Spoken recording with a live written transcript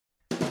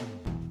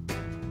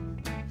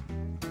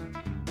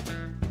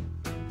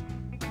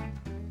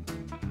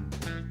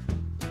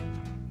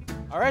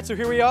All right, so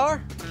here we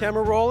are,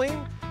 camera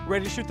rolling,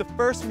 ready to shoot the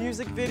first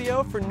music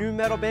video for new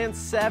metal band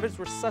Savage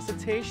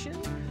Resuscitation.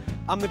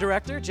 I'm the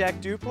director,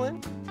 Jack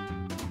Duplin.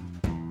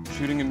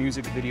 Shooting a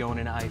music video on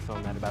an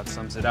iPhone, that about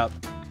sums it up.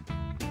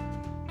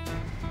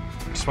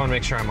 Just want to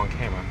make sure I'm on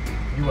camera.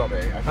 You will be.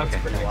 I think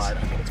it's pretty thanks. wide.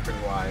 I think it's pretty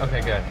wide.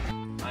 Okay, good.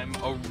 I'm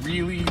a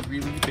really,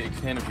 really big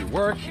fan of your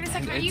work. Wait a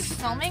second, are you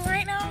filming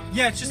right now?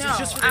 Yeah, it's just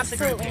for Instagram.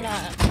 Absolutely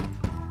not.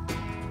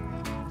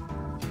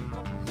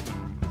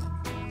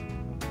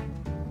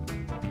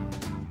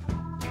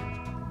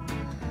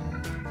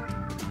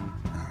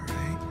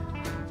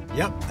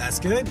 Yep, that's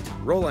good.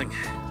 Rolling.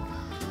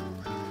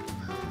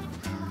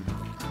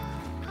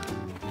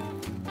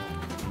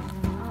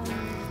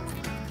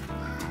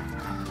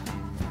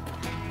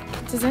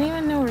 Does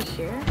anyone know we're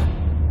here?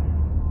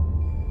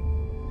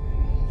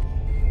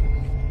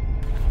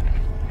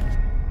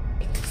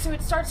 So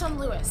it starts on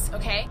Lewis,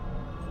 okay?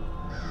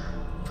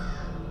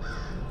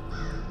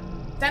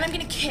 Then I'm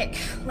gonna kick,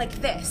 like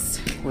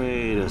this.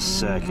 Wait a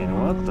second,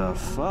 what the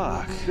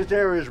fuck? This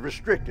area is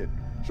restricted.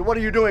 So what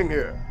are you doing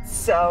here?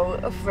 So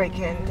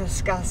freaking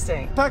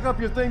disgusting. Pack up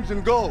your things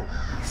and go.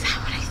 Is that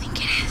what I think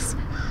it is?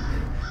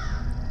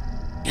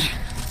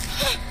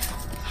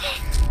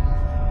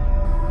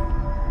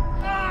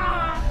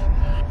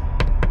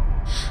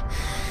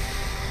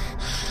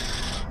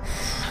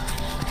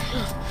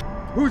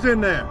 Who's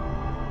in there?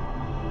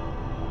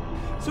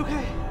 It's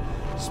okay.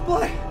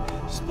 Blood.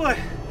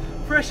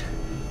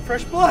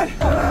 Fresh blood.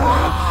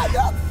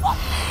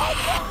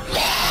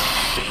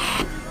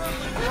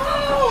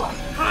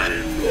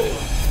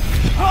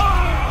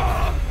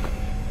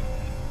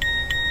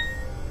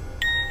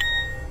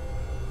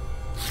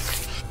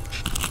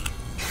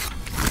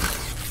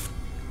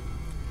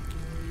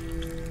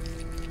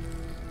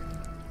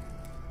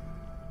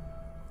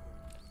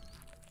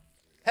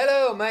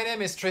 Hello, my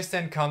name is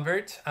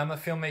tristanconvert. I'm a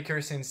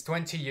filmmaker since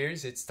 20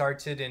 years. It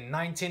started in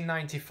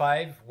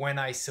 1995 when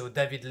I saw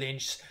David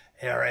Lynch's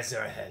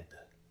Eraserhead.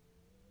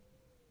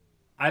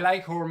 I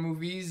like horror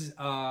movies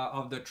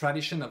of the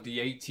tradition of the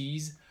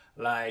 80s,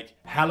 like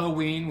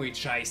Halloween,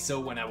 which I saw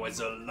when I was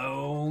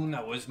alone.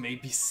 I was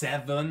maybe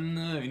 7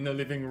 in the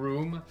living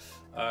room.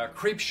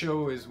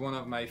 Creepshow is one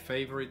of my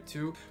favorite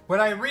too. What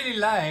I really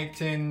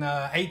liked in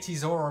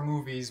 80s horror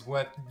movies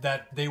was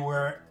that they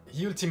were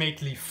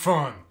ultimately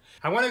fun.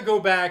 I want to go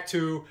back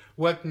to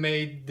what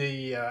made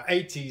the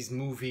 80s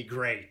movie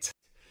great.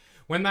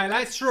 When my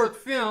last short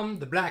film,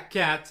 The Black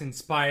Cat,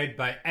 inspired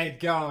by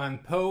Edgar Allan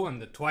Poe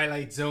and The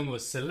Twilight Zone,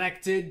 was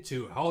selected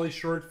to Holly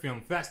Short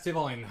Film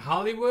Festival in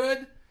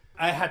Hollywood,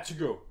 I had to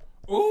go.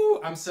 Oh,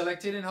 I'm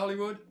selected in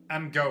Hollywood?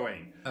 I'm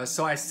going.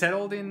 So I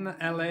settled in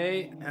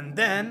LA, and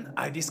then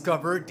I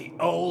discovered the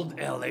old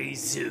LA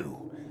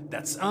Zoo.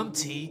 That's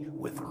empty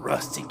with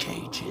rusty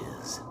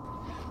cages.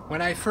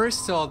 When I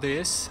first saw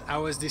this, I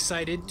was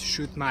decided to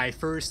shoot my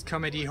first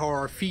comedy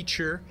horror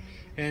feature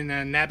in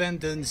an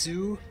abandoned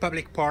zoo,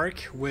 public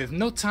park, with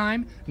no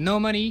time, no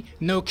money,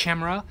 no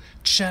camera.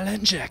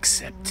 Challenge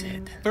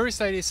accepted. First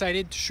I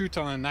decided to shoot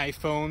on an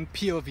iPhone,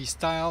 POV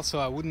style, so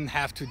I wouldn't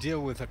have to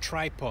deal with a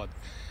tripod.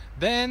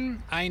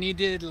 Then I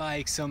needed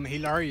like some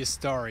hilarious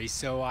story,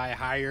 so I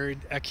hired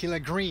Aquila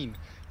Green,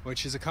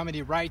 which is a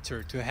comedy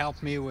writer, to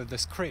help me with the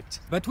script.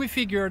 But we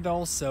figured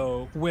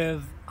also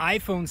with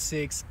iPhone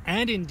 6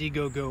 and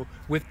Indiegogo,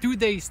 with 2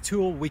 days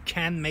tool, we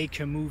can make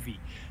a movie.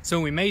 So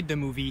we made the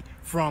movie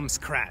from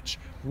scratch.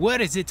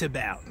 What is it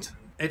about?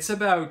 It's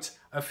about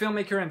a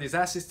filmmaker and his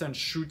assistant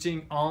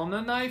shooting on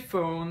an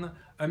iPhone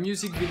a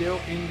music video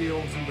in the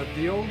old zoo. But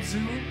the old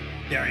zoo,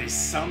 there is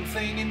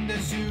something in the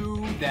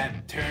zoo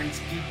that turns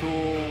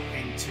people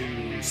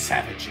into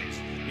savages,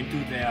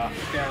 into their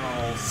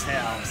feral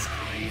selves,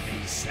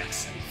 craving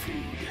sex and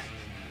food.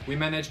 We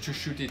managed to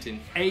shoot it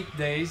in 8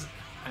 days,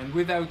 and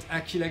without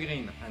Aquila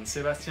Green and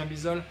Sébastien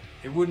Bizeul,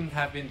 it wouldn't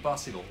have been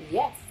possible.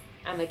 Yes,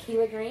 I'm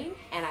Aquila Green,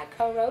 and I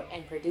co-wrote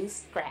and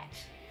produced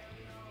Scratch.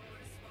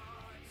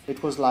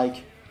 It was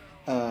like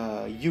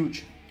a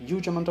huge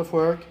amount of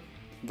work,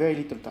 very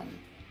little time.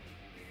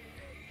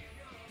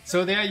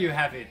 So there you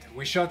have it.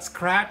 We shot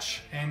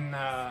Scratch in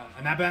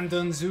an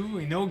abandoned zoo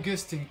in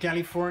August in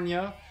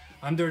California.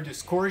 Under the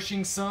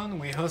scorching sun,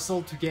 we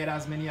hustled to get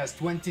as many as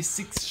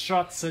 26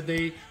 shots a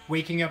day,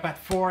 waking up at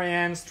 4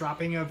 a.m.,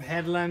 strapping up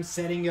headlamps,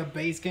 setting up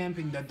base camp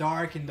in the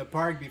dark in the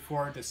park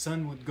before the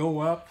sun would go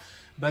up.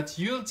 But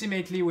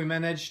ultimately we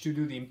managed to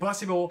do the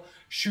impossible,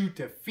 shoot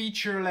a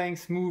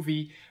feature-length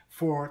movie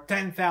for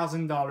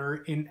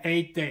 $10,000 in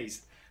 8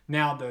 days.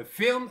 Now the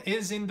film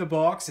is in the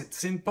box,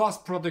 it's in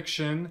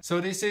post-production,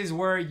 so this is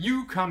where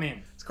you come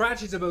in.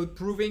 Scratch is about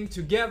proving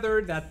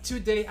together that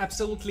today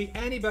absolutely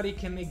anybody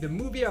can make the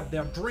movie of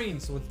their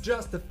dreams with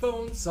just a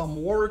phone,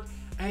 some work,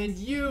 and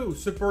you,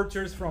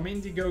 supporters from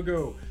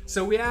Indiegogo.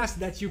 So we ask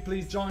that you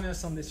please join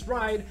us on this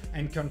ride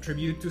and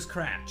contribute to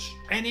Scratch.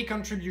 Any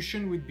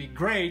contribution would be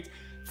great.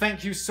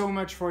 Thank you so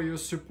much for your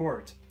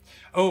support.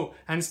 Oh,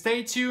 and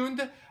stay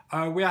tuned,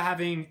 we are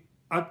having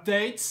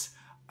updates,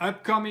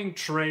 upcoming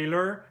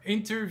trailer,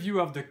 interview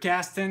of the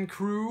cast and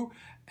crew,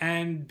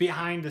 and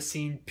behind the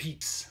scene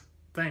peeps.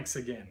 Thanks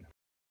again.